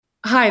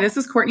Hi, this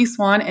is Courtney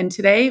Swan, and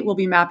today we'll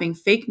be mapping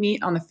fake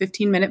meat on the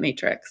 15-minute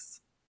matrix.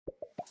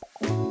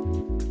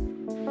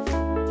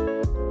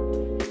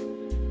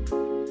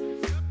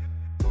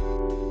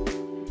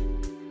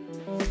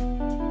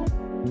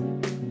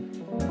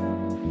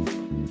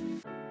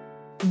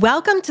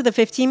 Welcome to the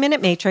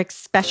 15-Minute Matrix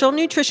Special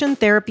Nutrition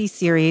Therapy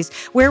Series,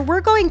 where we're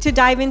going to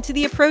dive into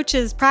the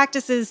approaches,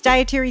 practices,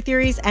 dietary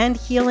theories, and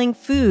healing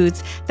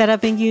foods that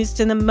have been used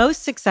in the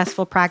most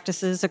successful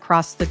practices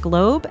across the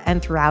globe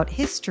and throughout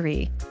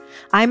history.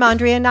 I'm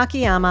Andrea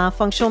Nakayama,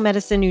 functional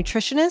medicine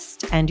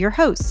nutritionist and your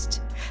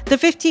host. The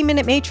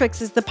 15-Minute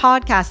Matrix is the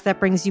podcast that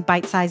brings you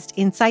bite-sized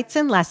insights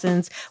and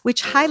lessons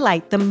which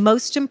highlight the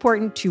most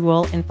important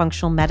tool in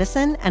functional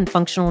medicine and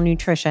functional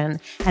nutrition,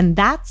 and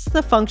that's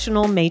the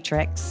functional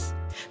matrix.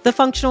 The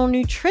functional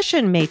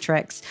nutrition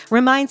matrix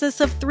reminds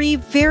us of three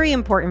very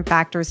important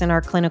factors in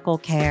our clinical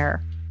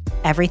care.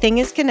 Everything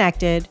is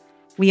connected,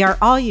 we are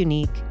all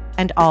unique,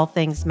 and all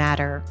things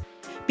matter.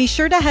 Be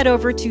sure to head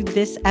over to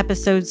this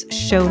episode's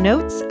show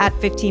notes at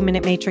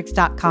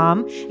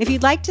 15minutematrix.com if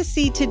you'd like to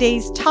see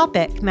today's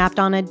topic mapped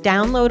on a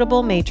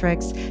downloadable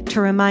matrix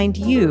to remind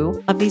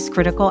you of these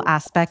critical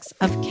aspects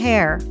of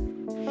care.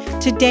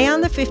 Today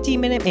on the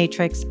 15-Minute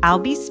Matrix, I'll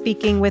be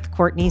speaking with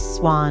Courtney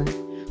Swan.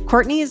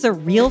 Courtney is a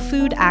real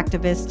food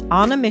activist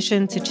on a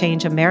mission to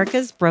change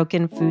America's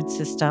broken food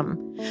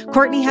system.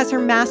 Courtney has her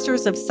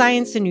Master's of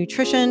Science in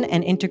Nutrition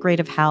and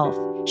Integrative Health.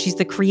 She's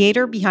the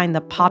creator behind the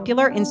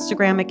popular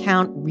Instagram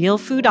account Real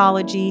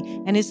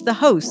Foodology and is the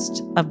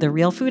host of the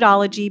Real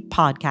Foodology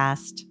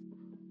podcast.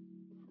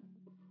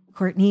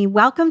 Courtney,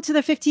 welcome to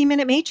the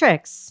 15-Minute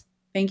Matrix.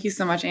 Thank you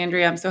so much,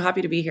 Andrea. I'm so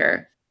happy to be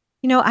here.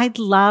 You know, I'd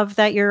love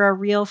that you're a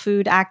real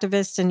food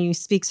activist and you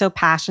speak so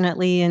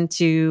passionately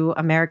into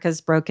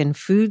America's broken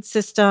food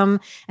system.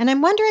 And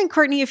I'm wondering,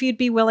 Courtney, if you'd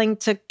be willing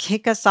to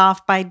kick us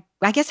off by,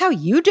 I guess, how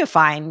you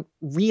define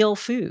real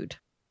food.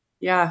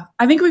 Yeah,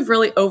 I think we've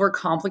really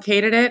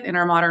overcomplicated it in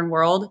our modern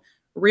world.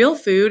 Real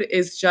food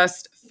is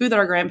just food that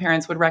our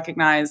grandparents would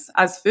recognize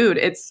as food.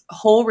 It's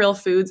whole, real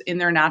foods in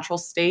their natural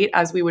state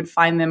as we would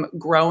find them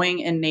growing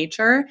in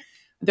nature.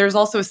 There's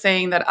also a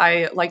saying that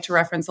I like to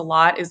reference a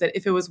lot is that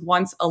if it was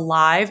once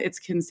alive, it's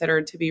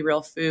considered to be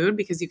real food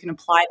because you can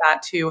apply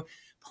that to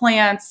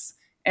plants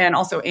and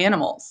also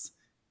animals.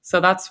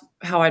 So that's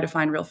how I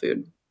define real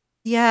food.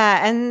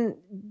 Yeah, and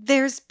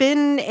there's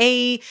been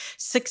a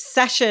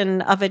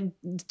succession of a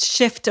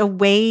shift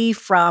away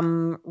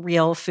from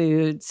real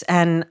foods.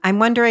 And I'm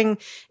wondering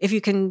if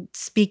you can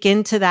speak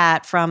into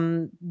that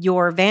from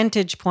your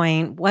vantage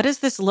point. What does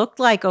this look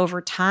like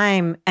over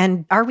time?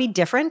 And are we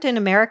different in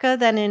America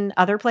than in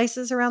other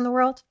places around the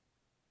world?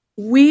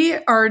 We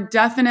are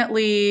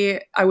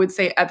definitely, I would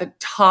say, at the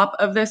top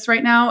of this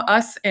right now,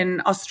 us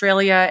in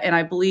Australia, and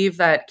I believe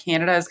that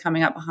Canada is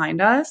coming up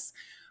behind us.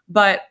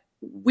 But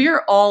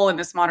we're all in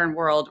this modern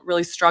world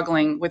really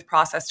struggling with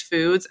processed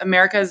foods.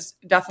 America's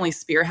definitely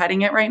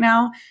spearheading it right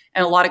now.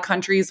 And a lot of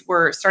countries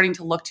were starting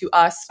to look to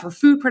us for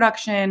food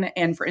production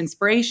and for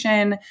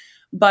inspiration.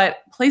 But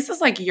places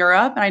like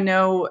Europe, and I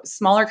know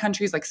smaller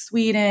countries like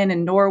Sweden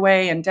and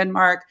Norway and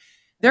Denmark,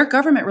 their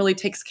government really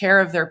takes care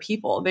of their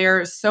people.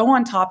 They're so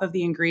on top of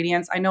the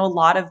ingredients. I know a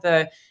lot of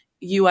the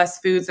US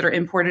foods that are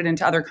imported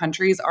into other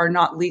countries are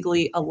not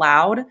legally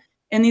allowed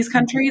in these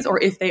countries,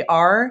 or if they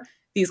are,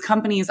 these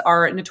companies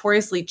are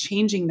notoriously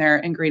changing their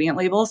ingredient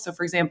labels. So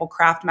for example,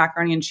 Kraft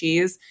macaroni and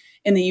cheese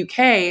in the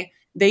UK,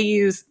 they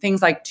use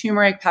things like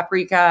turmeric,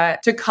 paprika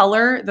to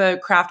color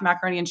the Kraft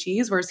macaroni and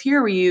cheese. Whereas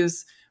here we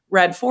use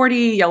red 40,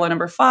 yellow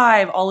number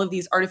 5, all of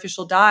these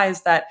artificial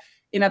dyes that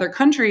in other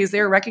countries,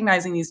 they're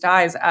recognizing these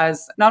dyes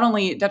as not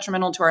only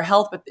detrimental to our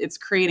health, but it's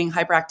creating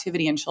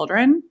hyperactivity in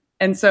children.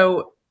 And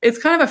so it's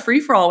kind of a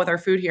free-for-all with our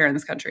food here in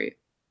this country.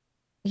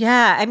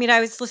 Yeah. I mean, I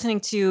was listening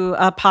to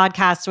a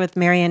podcast with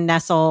Marion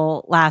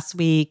Nestle last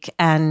week,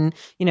 and,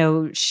 you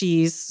know,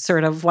 she's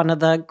sort of one of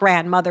the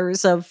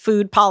grandmothers of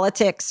food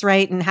politics,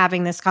 right? And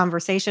having this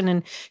conversation.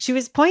 And she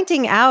was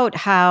pointing out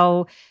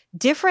how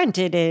different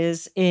it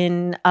is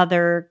in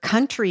other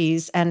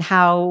countries and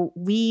how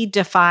we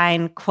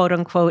define quote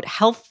unquote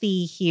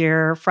healthy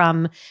here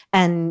from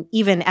an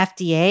even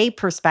FDA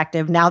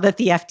perspective now that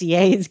the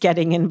FDA is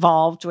getting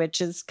involved,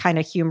 which is kind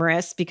of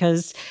humorous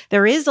because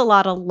there is a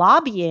lot of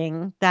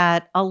lobbying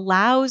that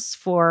allows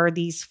for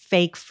these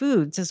fake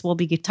foods, as we'll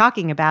be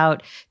talking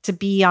about, to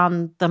be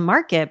on the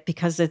market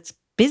because it's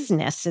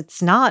business.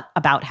 It's not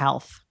about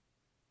health.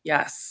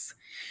 Yes.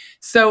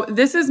 So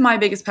this is my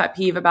biggest pet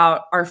peeve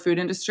about our food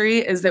industry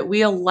is that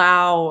we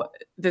allow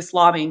this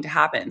lobbying to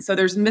happen. So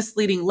there's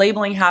misleading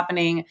labeling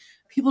happening.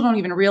 People don't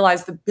even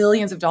realize the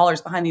billions of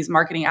dollars behind these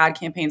marketing ad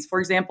campaigns.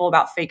 For example,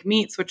 about fake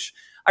meats, which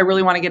I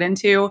really want to get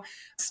into.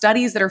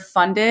 Studies that are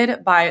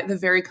funded by the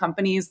very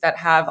companies that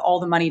have all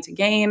the money to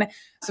gain.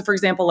 So for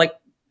example, like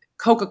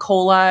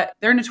Coca-Cola,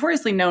 they're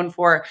notoriously known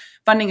for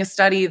funding a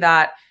study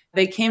that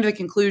they came to the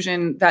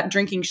conclusion that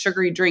drinking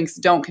sugary drinks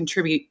don't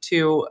contribute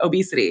to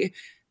obesity.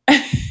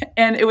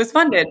 And it was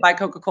funded by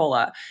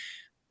Coca-Cola.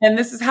 And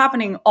this is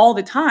happening all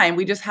the time.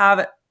 We just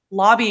have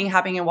lobbying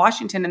happening in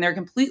Washington, and they're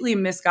completely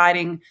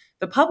misguiding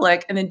the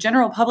public. And the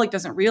general public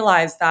doesn't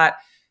realize that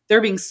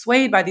they're being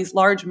swayed by these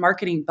large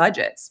marketing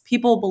budgets.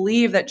 People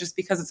believe that just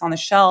because it's on the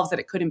shelves that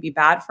it couldn't be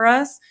bad for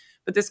us,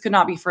 but this could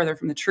not be further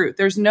from the truth.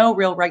 There's no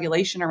real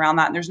regulation around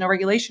that. And there's no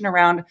regulation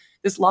around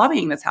this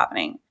lobbying that's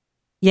happening.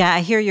 Yeah,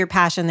 I hear your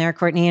passion there,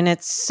 Courtney, and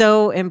it's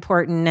so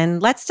important.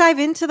 And let's dive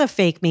into the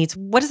fake meats.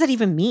 What does that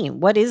even mean?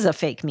 What is a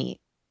fake meat?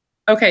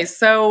 Okay,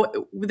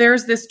 so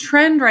there's this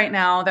trend right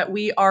now that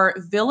we are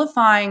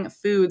vilifying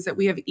foods that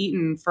we have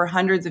eaten for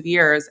hundreds of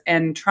years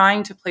and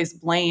trying to place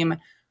blame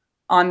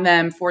on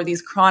them for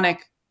these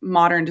chronic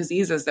modern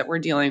diseases that we're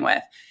dealing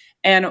with.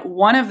 And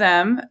one of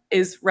them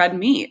is red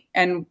meat.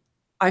 And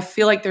I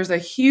feel like there's a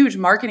huge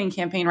marketing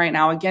campaign right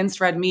now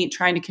against red meat,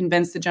 trying to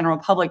convince the general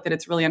public that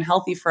it's really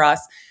unhealthy for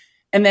us.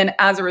 And then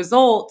as a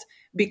result,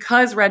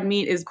 because red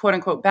meat is quote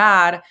unquote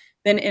bad,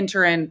 then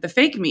enter in the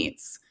fake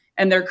meats.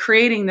 And they're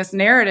creating this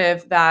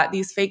narrative that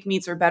these fake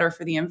meats are better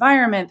for the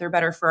environment, they're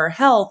better for our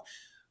health.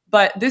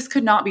 But this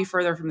could not be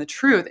further from the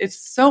truth. It's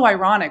so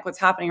ironic what's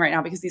happening right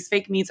now because these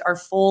fake meats are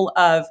full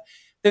of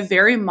the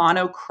very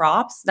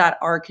monocrops that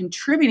are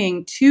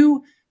contributing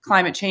to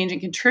climate change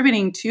and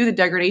contributing to the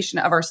degradation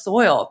of our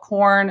soil: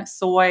 corn,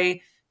 soy,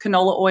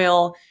 canola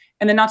oil.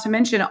 And then not to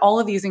mention all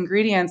of these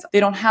ingredients, they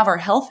don't have our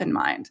health in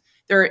mind.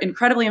 They're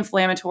incredibly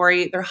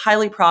inflammatory. They're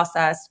highly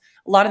processed.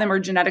 A lot of them are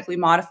genetically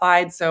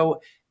modified. So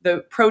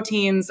the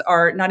proteins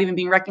are not even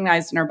being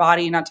recognized in our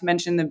body, not to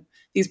mention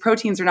these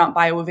proteins are not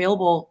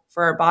bioavailable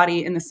for our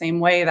body in the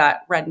same way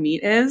that red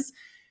meat is.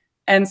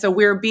 And so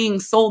we're being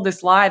sold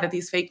this lie that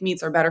these fake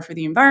meats are better for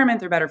the environment,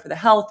 they're better for the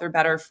health, they're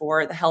better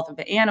for the health of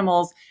the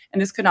animals.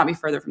 And this could not be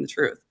further from the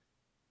truth.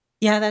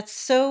 Yeah, that's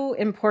so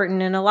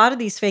important. And a lot of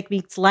these fake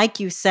meats, like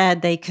you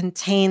said, they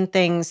contain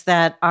things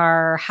that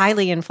are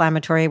highly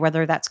inflammatory,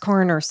 whether that's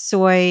corn or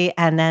soy,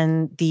 and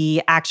then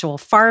the actual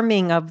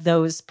farming of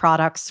those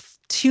products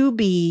to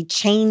be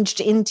changed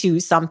into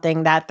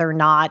something that they're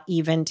not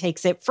even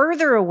takes it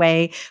further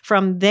away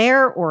from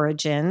their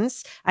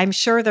origins. I'm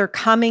sure they're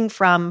coming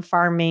from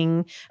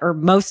farming, or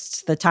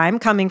most of the time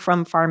coming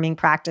from farming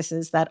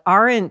practices that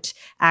aren't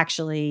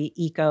actually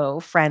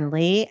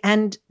eco-friendly.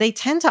 And they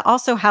tend to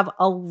also have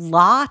a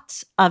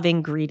lot of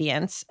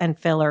ingredients and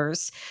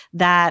fillers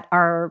that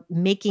are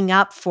making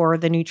up for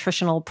the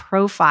nutritional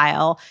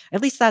profile.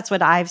 At least that's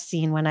what I've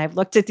seen when I've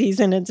looked at these,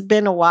 and it's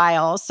been a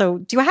while. So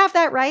do I have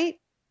that right?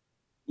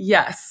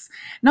 Yes.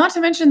 Not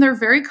to mention they're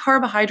very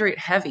carbohydrate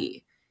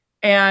heavy.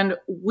 And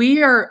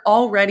we are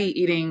already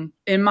eating,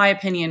 in my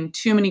opinion,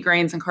 too many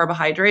grains and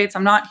carbohydrates.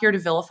 I'm not here to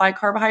vilify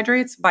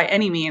carbohydrates by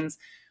any means,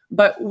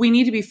 but we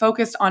need to be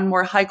focused on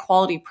more high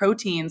quality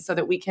proteins so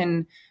that we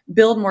can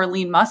build more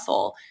lean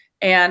muscle,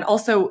 and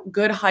also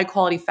good high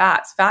quality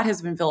fats. Fat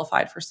has been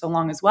vilified for so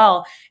long as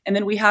well. And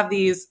then we have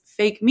these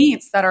fake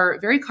meats that are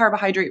very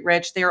carbohydrate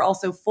rich. They are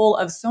also full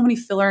of so many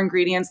filler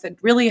ingredients that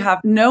really have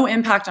no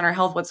impact on our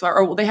health whatsoever,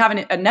 or they have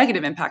a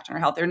negative impact on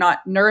our health. They're not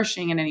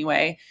nourishing in any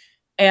way.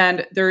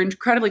 And they're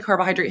incredibly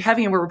carbohydrate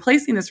heavy. And we're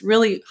replacing this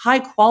really high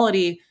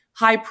quality,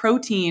 high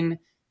protein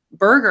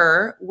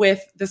burger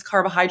with this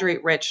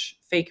carbohydrate rich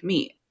fake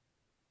meat.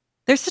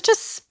 There's such a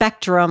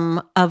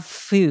spectrum of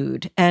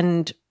food,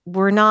 and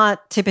we're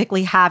not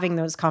typically having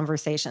those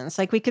conversations.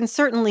 Like, we can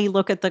certainly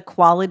look at the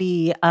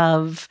quality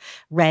of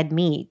red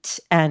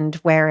meat and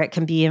where it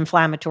can be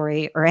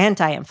inflammatory or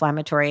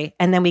anti-inflammatory.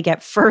 And then we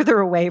get further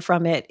away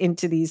from it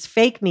into these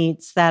fake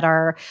meats that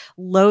are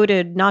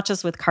loaded not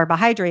just with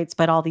carbohydrates,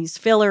 but all these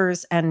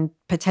fillers and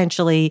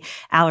potentially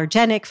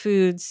allergenic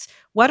foods.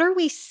 What are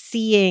we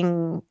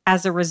seeing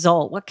as a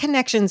result? What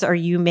connections are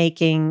you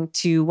making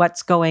to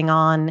what's going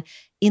on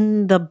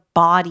in the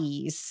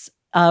bodies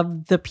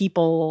of the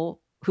people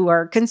who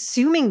are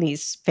consuming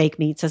these fake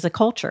meats as a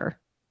culture?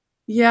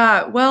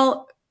 Yeah,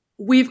 well,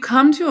 we've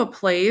come to a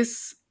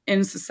place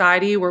in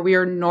society where we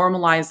are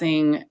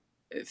normalizing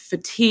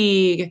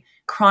fatigue,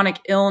 chronic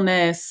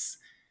illness.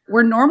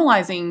 We're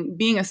normalizing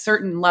being a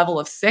certain level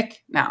of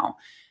sick now.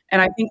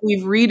 And I think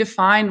we've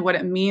redefined what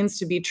it means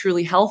to be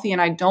truly healthy.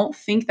 And I don't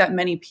think that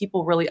many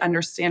people really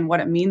understand what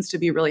it means to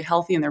be really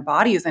healthy in their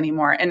bodies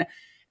anymore.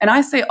 And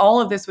I say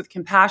all of this with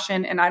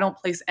compassion, and I don't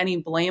place any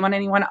blame on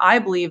anyone. I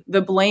believe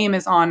the blame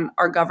is on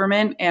our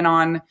government and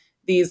on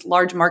these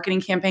large marketing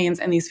campaigns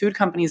and these food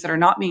companies that are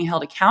not being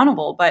held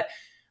accountable. But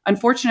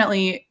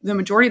unfortunately, the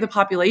majority of the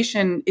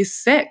population is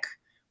sick.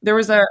 There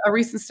was a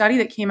recent study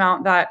that came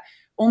out that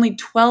only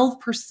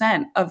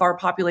 12% of our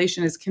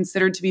population is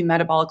considered to be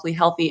metabolically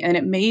healthy, and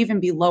it may even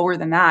be lower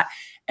than that.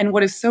 And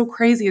what is so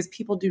crazy is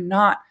people do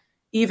not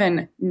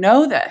even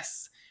know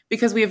this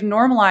because we have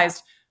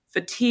normalized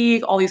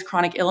fatigue, all these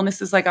chronic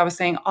illnesses, like I was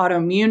saying,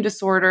 autoimmune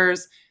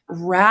disorders,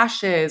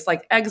 rashes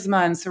like eczema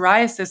and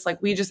psoriasis. Like,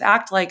 we just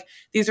act like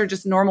these are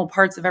just normal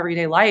parts of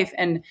everyday life.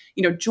 And,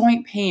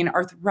 joint pain,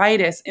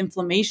 arthritis,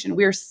 inflammation,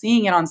 we are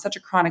seeing it on such a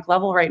chronic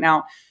level right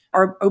now.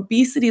 Our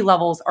obesity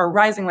levels are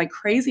rising like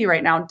crazy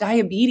right now.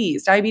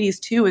 Diabetes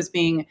too is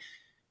being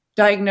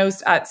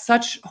diagnosed at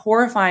such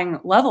horrifying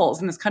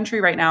levels in this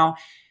country right now.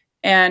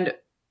 And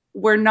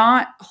we're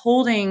not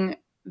holding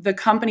the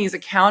companies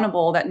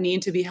accountable that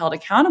need to be held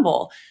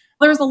accountable.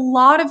 There's a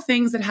lot of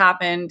things that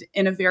happened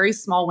in a very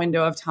small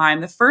window of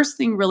time. The first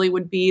thing really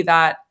would be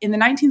that in the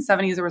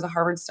 1970s, there was a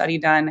Harvard study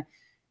done.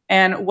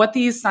 And what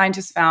these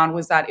scientists found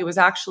was that it was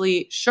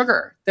actually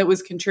sugar that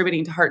was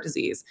contributing to heart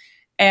disease.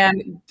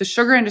 And the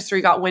sugar industry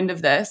got wind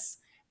of this,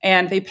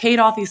 and they paid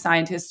off these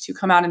scientists to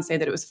come out and say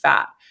that it was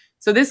fat.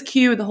 So this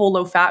cued the whole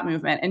low fat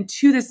movement. And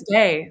to this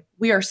day,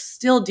 we are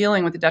still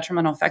dealing with the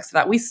detrimental effects of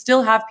that. We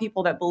still have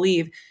people that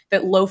believe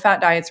that low fat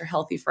diets are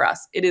healthy for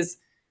us. It is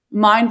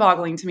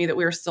mind-boggling to me that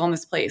we are still in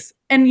this place.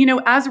 And,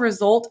 as a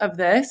result of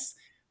this,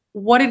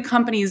 what did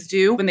companies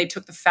do when they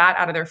took the fat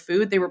out of their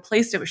food? They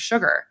replaced it with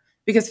sugar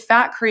because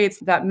fat creates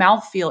that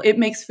mouthfeel. It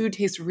makes food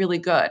taste really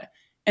good.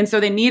 And so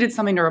they needed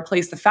something to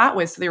replace the fat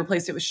with. So they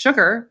replaced it with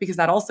sugar because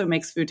that also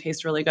makes food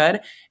taste really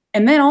good.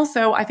 And then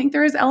also, I think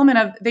there is an element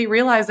of they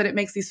realize that it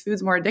makes these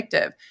foods more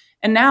addictive.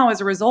 And now as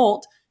a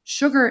result,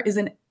 sugar is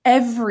in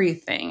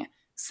everything.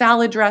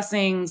 Salad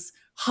dressings,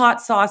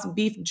 hot sauce,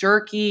 beef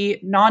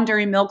jerky,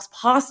 non-dairy milks,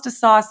 pasta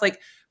sauce,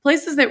 like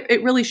places that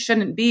it really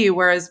shouldn't be.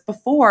 Whereas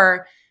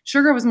before,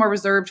 sugar was more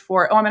reserved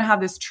for, I'm going to have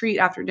this treat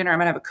after dinner. I'm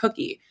going to have a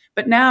cookie.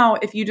 But now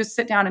if you just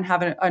sit down and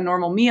have a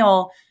normal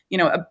meal,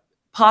 a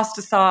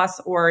pasta sauce,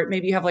 or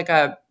maybe you have like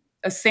a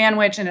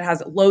sandwich and it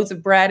has loads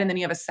of bread, and then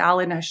you have a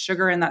salad and has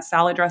sugar in that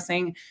salad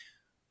dressing.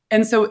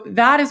 And so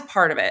that is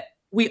part of it.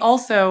 We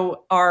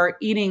also are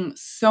eating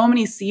so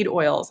many seed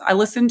oils. I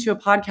listened to a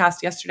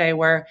podcast yesterday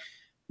where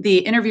the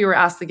interviewer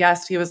asked the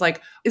guest, he was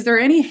like, is there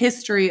any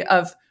history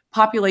of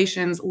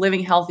populations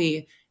living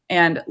healthy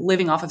and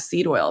living off of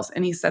seed oils?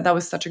 And he said that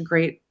was such a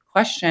great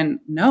question.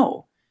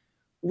 No,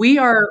 we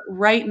are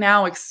right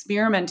now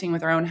experimenting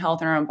with our own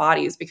health and our own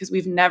bodies because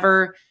we've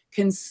never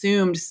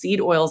consumed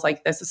seed oils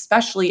like this,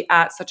 especially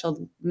at such a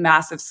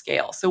massive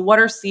scale. So what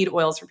are seed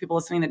oils for people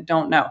listening that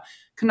don't know?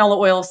 Canola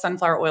oil,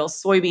 sunflower oil,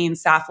 soybean,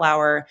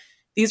 safflower.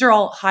 These are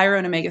all higher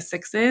in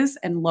omega-6s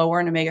and lower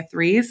in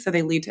omega-3s, so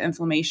they lead to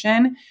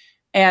inflammation.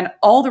 And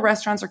all the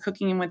restaurants are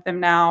cooking with them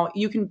now.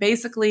 You can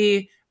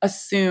basically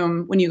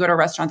assume when you go to a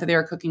restaurant that they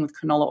are cooking with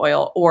canola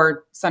oil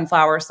or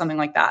sunflower or something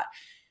like that.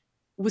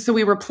 So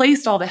we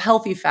replaced all the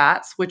healthy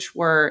fats, which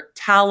were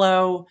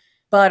tallow,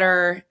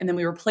 butter, and then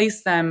we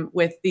replaced them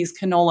with these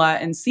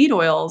canola and seed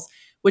oils,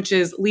 which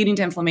is leading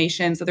to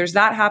inflammation. So there's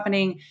that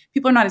happening.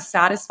 People are not as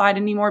satisfied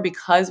anymore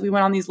because we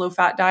went on these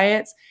low-fat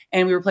diets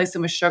and we replaced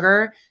them with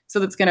sugar. So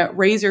that's going to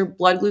raise your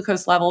blood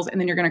glucose levels, and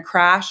then you're going to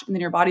crash, and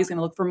then your body's going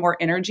to look for more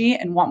energy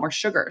and want more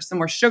sugar. So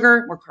more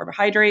sugar, more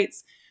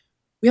carbohydrates.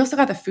 We also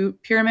got the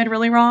food pyramid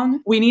really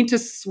wrong. We need to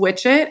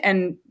switch it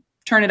and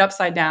turn it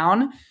upside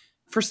down.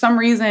 For some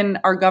reason,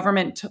 our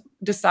government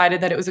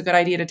decided that it was a good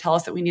idea to tell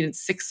us that we needed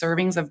 6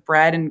 servings of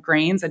bread and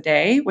grains a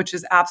day, which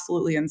is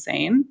absolutely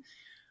insane.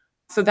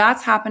 So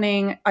that's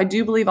happening. I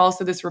do believe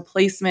also this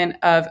replacement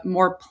of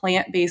more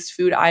plant-based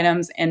food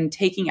items and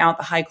taking out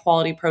the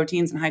high-quality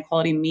proteins and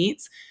high-quality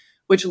meats,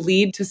 which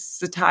lead to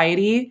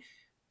satiety.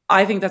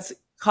 I think that's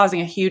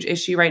causing a huge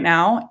issue right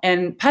now.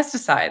 And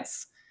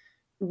pesticides.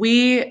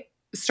 We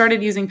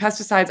started using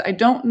pesticides. I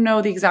don't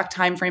know the exact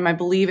time frame. I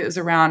believe it was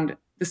around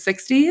the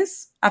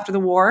 60s after the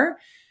war.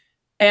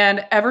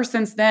 And ever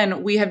since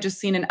then, we have just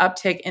seen an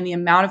uptick in the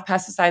amount of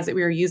pesticides that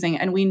we are using.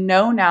 And we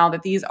know now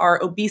that these are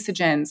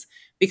obesogens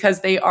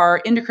because they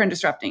are endocrine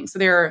disrupting. So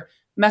they're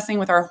messing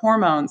with our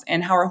hormones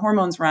and how our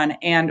hormones run.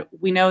 And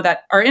we know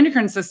that our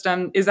endocrine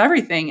system is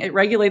everything. It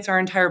regulates our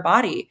entire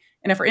body.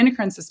 And if our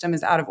endocrine system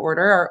is out of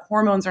order, our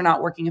hormones are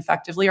not working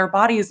effectively, our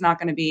body is not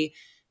going to be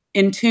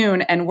in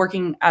tune and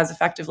working as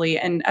effectively.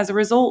 And as a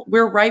result,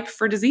 we're ripe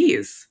for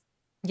disease.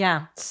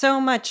 Yeah,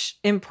 so much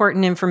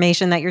important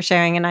information that you're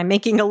sharing. And I'm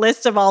making a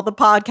list of all the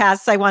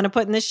podcasts I want to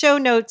put in the show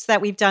notes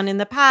that we've done in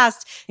the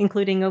past,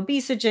 including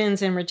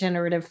obesogens and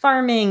regenerative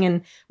farming,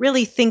 and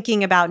really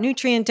thinking about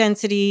nutrient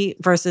density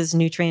versus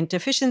nutrient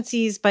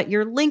deficiencies. But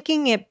you're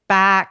linking it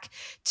back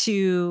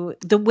to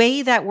the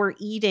way that we're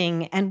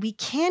eating, and we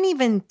can't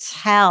even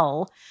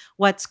tell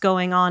what's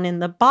going on in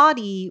the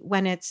body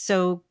when it's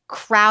so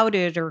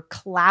crowded or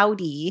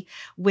cloudy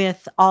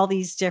with all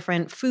these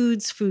different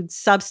foods, food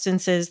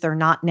substances. They're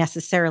not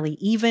necessarily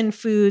even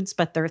foods,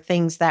 but they're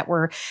things that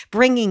we're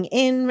bringing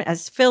in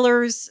as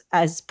fillers,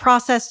 as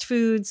processed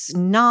foods,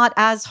 not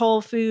as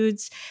whole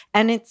foods.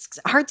 And it's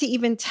hard to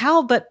even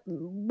tell. But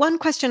one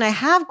question I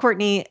have,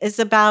 Courtney, is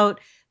about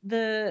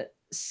the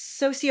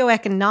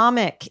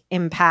socioeconomic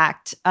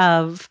impact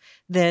of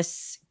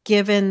this,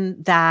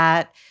 given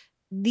that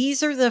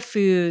these are the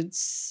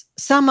foods,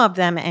 some of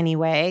them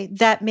anyway,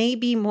 that may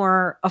be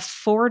more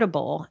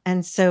affordable.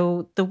 And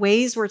so the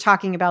ways we're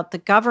talking about the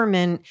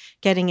government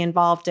getting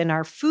involved in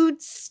our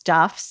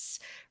foodstuffs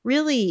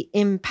really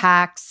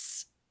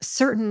impacts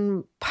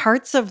certain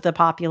parts of the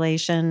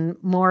population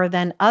more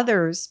than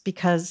others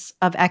because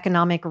of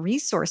economic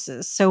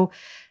resources. So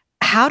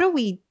how do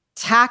we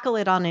tackle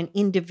it on an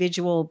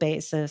individual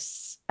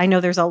basis? I know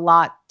there's a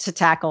lot to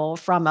tackle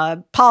from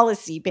a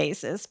policy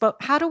basis, but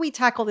how do we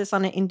tackle this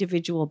on an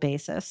individual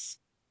basis?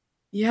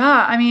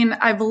 Yeah, I mean,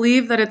 I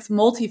believe that it's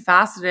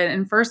multifaceted.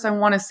 And first, I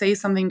want to say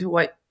something to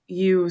what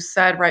you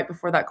said right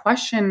before that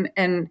question.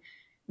 And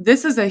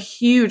this is a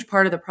huge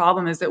part of the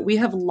problem, is that we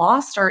have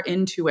lost our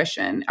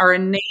intuition, our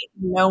innate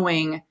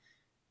knowing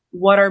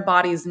what our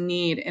bodies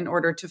need in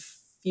order to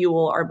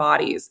fuel our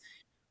bodies.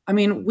 I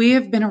mean, we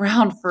have been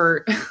around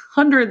for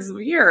hundreds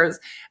of years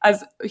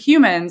as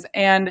humans,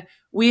 and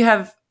we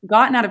have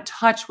gotten out of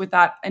touch with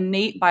that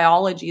innate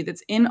biology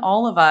that's in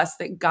all of us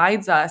that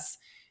guides us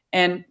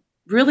and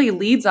really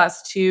leads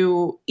us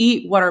to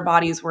eat what our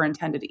bodies were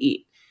intended to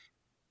eat.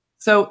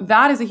 So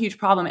that is a huge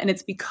problem. And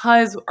it's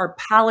because our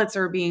palates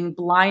are being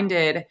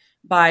blinded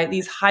by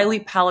these highly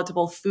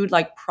palatable food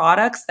like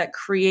products that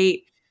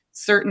create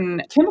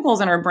certain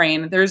chemicals in our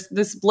brain. There's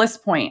this bliss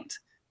point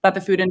that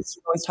the food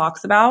industry always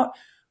talks about,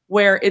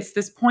 where it's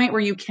this point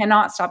where you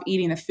cannot stop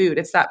eating the food.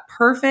 It's that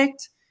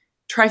perfect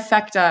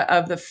trifecta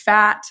of the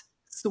fat,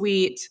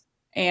 sweet,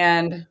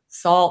 and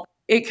salt.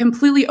 It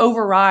completely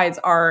overrides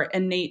our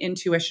innate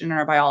intuition and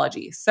our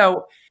biology.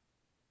 So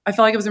I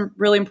feel like it was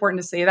really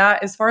important to say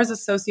that. As far as a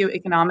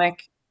socioeconomic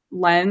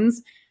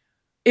lens,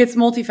 it's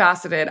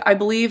multifaceted. I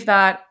believe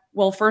that,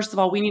 well, first of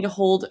all, we need to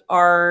hold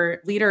our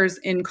leaders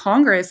in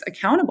Congress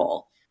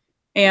accountable.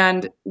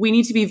 And we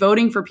need to be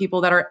voting for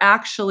people that are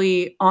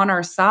actually on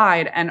our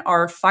side and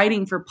are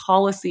fighting for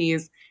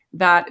policies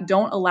that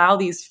don't allow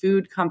these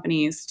food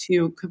companies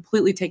to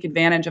completely take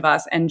advantage of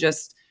us and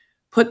just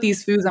put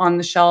these foods on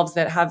the shelves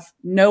that have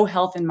no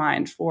health in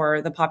mind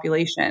for the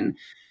population.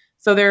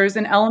 So there's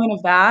an element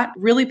of that,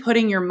 really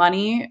putting your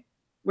money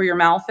where your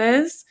mouth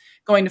is,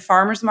 going to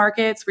farmers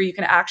markets where you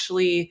can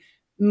actually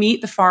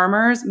meet the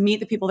farmers, meet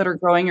the people that are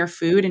growing your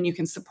food, and you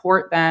can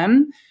support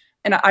them.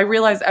 And I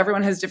realize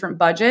everyone has different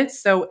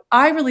budgets. So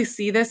I really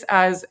see this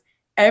as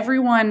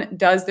everyone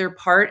does their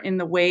part in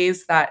the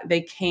ways that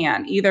they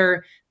can,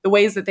 either the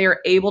ways that they are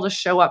able to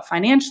show up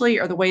financially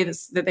or the way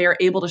that they are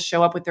able to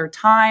show up with their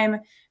time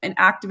in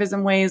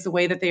activism ways, the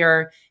way that they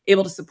are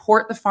able to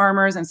support the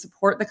farmers and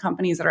support the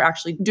companies that are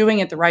actually doing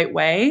it the right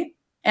way.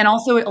 And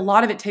also, a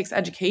lot of it takes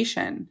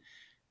education,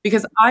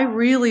 because I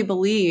really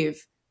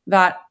believe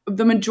that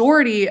the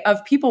majority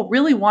of people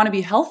really want to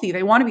be healthy.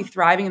 They want to be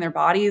thriving in their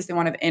bodies. They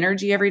want to have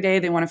energy every day.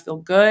 They want to feel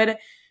good.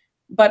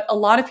 But a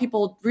lot of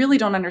people really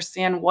don't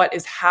understand what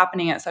is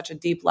happening at such a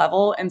deep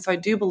level. And so I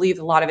do believe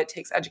a lot of it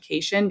takes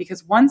education,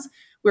 because once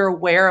we're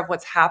aware of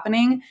what's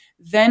happening,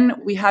 then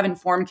we have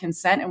informed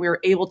consent and we're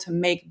able to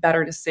make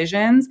better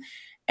decisions.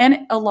 And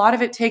a lot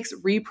of it takes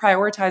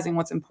reprioritizing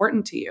what's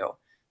important to you.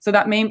 So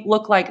that may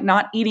look like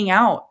not eating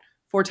out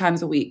 4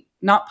 times a week,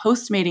 not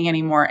Postmating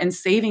anymore, and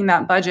saving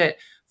that budget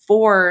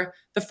for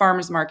the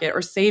farmers market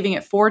or saving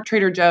it for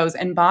Trader Joe's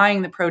and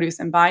buying the produce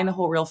and buying the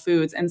whole real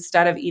foods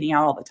instead of eating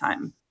out all the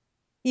time.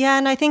 Yeah.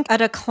 And I think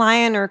at a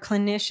client or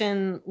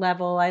clinician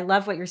level, I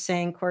love what you're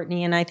saying,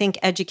 Courtney. And I think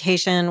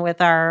education with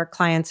our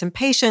clients and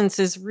patients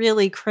is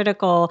really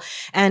critical,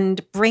 and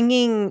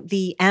bringing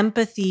the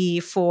empathy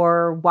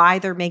for why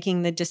they're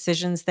making the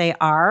decisions they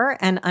are,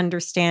 and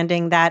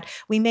understanding that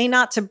we may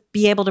not to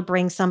be able to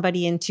bring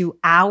somebody into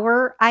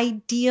our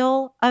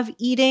ideal of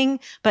eating,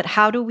 but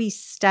how do we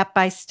step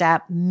by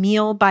step,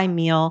 meal by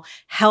meal,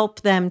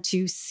 help them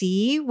to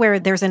see where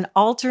there's an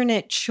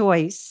alternate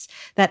choice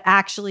that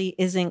actually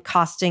isn't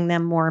costing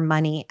them more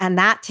money. And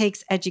that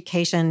takes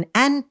education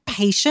and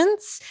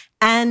patience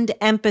and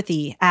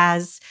empathy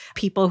as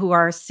people who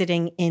are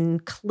sitting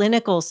in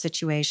clinical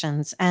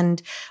situations.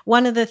 And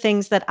one of the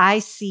things that I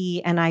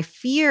see and I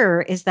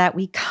fear is that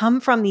we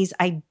come from these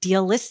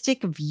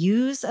idealistic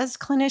views as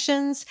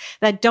clinicians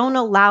that don't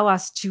allow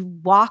us to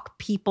walk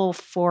people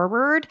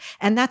forward.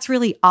 And that's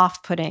really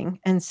off-putting.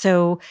 And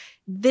so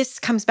this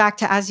comes back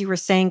to, as you were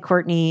saying,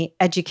 Courtney,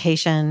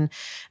 education.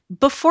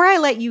 Before I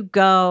let you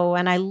go,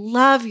 and I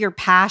love your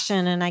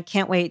passion, and I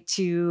can't wait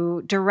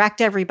to direct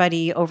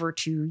everybody over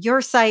to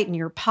your site and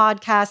your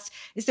podcast,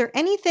 is there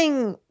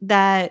anything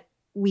that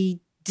we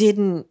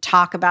didn't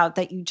talk about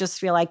that you just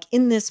feel like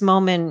in this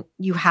moment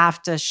you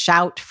have to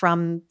shout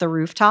from the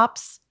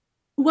rooftops?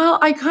 Well,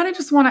 I kind of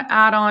just want to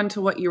add on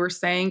to what you were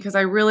saying, because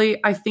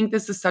I think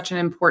this is such an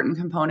important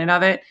component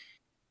of it.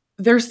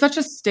 There's such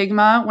a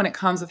stigma when it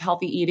comes with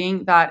healthy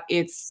eating that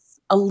it's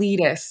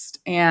elitist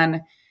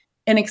and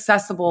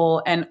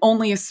inaccessible, and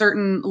only a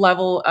certain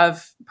level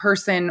of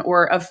person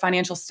or of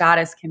financial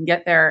status can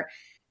get there.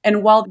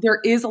 And while there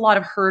is a lot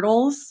of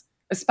hurdles,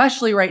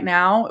 especially right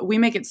now, we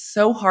make it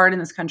so hard in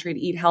this country to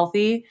eat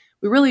healthy.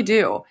 We really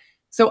do.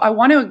 So I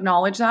want to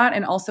acknowledge that,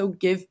 and also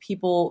give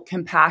people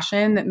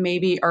compassion that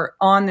maybe are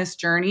on this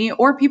journey,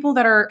 or people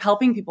that are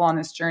helping people on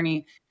this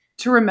journey,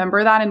 to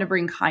remember that and to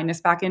bring kindness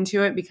back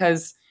into it.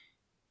 Because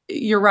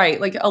you're right.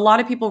 Like, a lot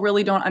of people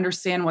really don't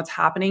understand what's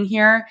happening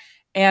here.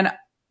 And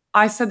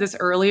I said this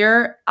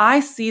earlier, I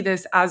see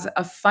this as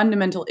a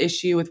fundamental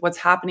issue with what's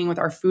happening with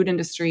our food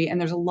industry. And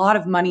there's a lot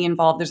of money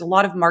involved. There's a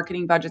lot of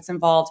marketing budgets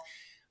involved.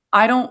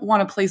 I don't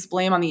want to place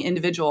blame on the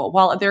individual.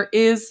 While there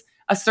is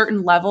a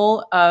certain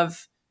level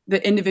of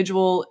the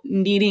individual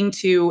needing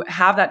to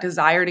have that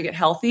desire to get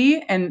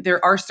healthy, and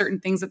there are certain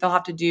things that they'll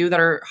have to do that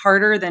are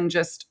harder than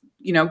just,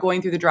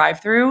 going through the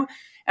drive-through.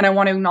 And I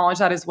want to acknowledge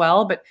that as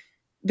well. But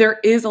there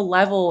is a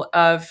level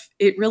of,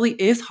 it really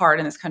is hard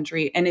in this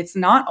country, and it's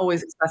not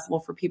always accessible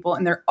for people.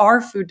 And there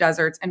are food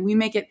deserts, and we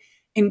make it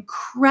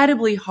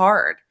incredibly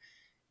hard.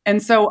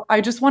 And so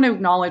I just want to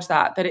acknowledge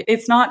that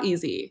it's not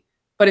easy,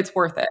 but it's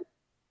worth it.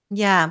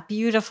 Yeah,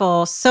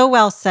 beautiful. So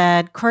well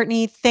said.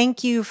 Courtney,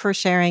 thank you for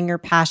sharing your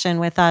passion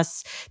with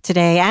us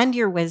today and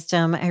your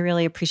wisdom. I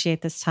really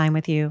appreciate this time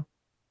with you.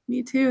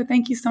 Me too.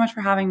 Thank you so much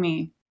for having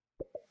me.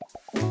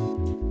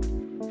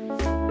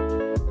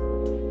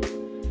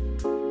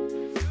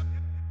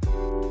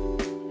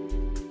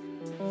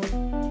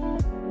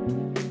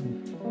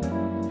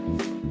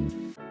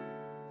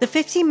 The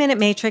 15-Minute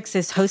Matrix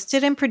is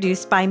hosted and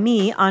produced by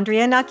me,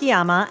 Andrea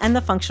Nakayama, and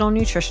the Functional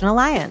Nutrition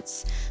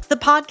Alliance. The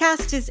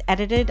podcast is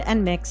edited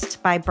and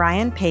mixed by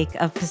Brian Paik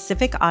of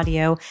Pacific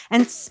Audio,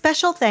 and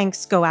special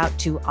thanks go out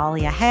to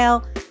Alia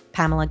Hale,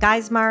 Pamela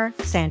Geismar,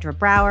 Sandra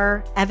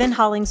Brower, Evan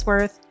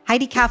Hollingsworth,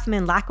 Heidi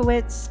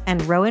Kaufman-Lakowitz,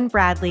 and Rowan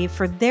Bradley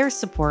for their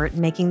support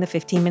making the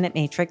 15-Minute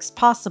Matrix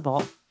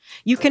possible.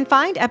 You can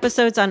find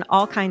episodes on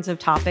all kinds of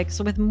topics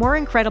with more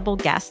incredible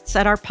guests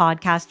at our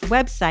podcast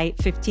website,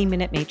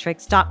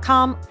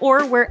 15minutematrix.com,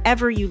 or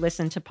wherever you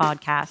listen to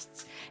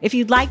podcasts. If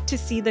you'd like to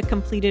see the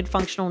completed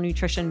functional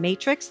nutrition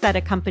matrix that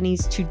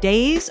accompanies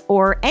today's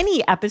or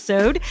any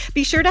episode,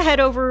 be sure to head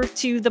over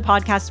to the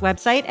podcast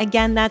website.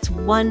 Again, that's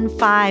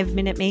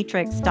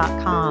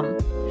 15minutematrix.com.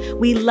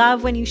 We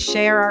love when you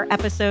share our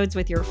episodes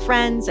with your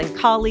friends and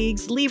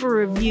colleagues, leave a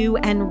review,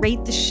 and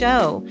rate the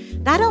show.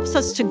 That helps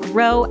us to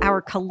grow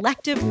our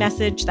collective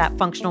message that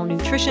functional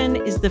nutrition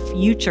is the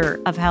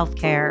future of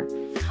healthcare.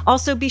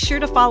 Also, be sure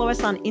to follow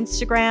us on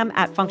Instagram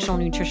at Functional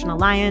Nutrition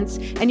Alliance,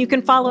 and you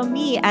can follow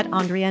me at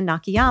Andrea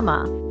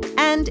Nakayama.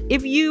 And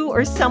if you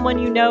or someone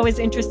you know is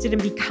interested in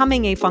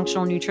becoming a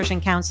functional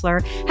nutrition counselor,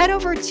 head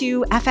over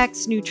to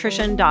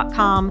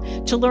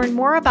fxnutrition.com to learn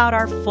more about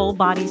our Full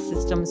Body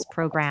Systems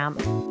program.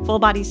 Full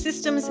Body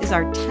Systems is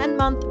our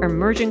 10-month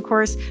immersion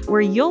course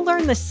where you'll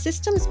learn the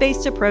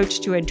systems-based approach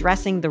to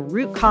addressing the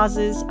root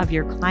causes of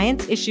your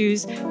clients'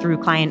 issues through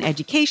client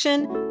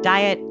education,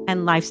 diet,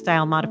 and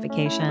lifestyle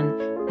modification.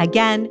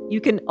 Again, you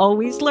can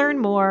always learn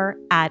more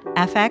at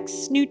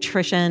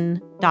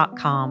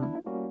fxnutrition.com.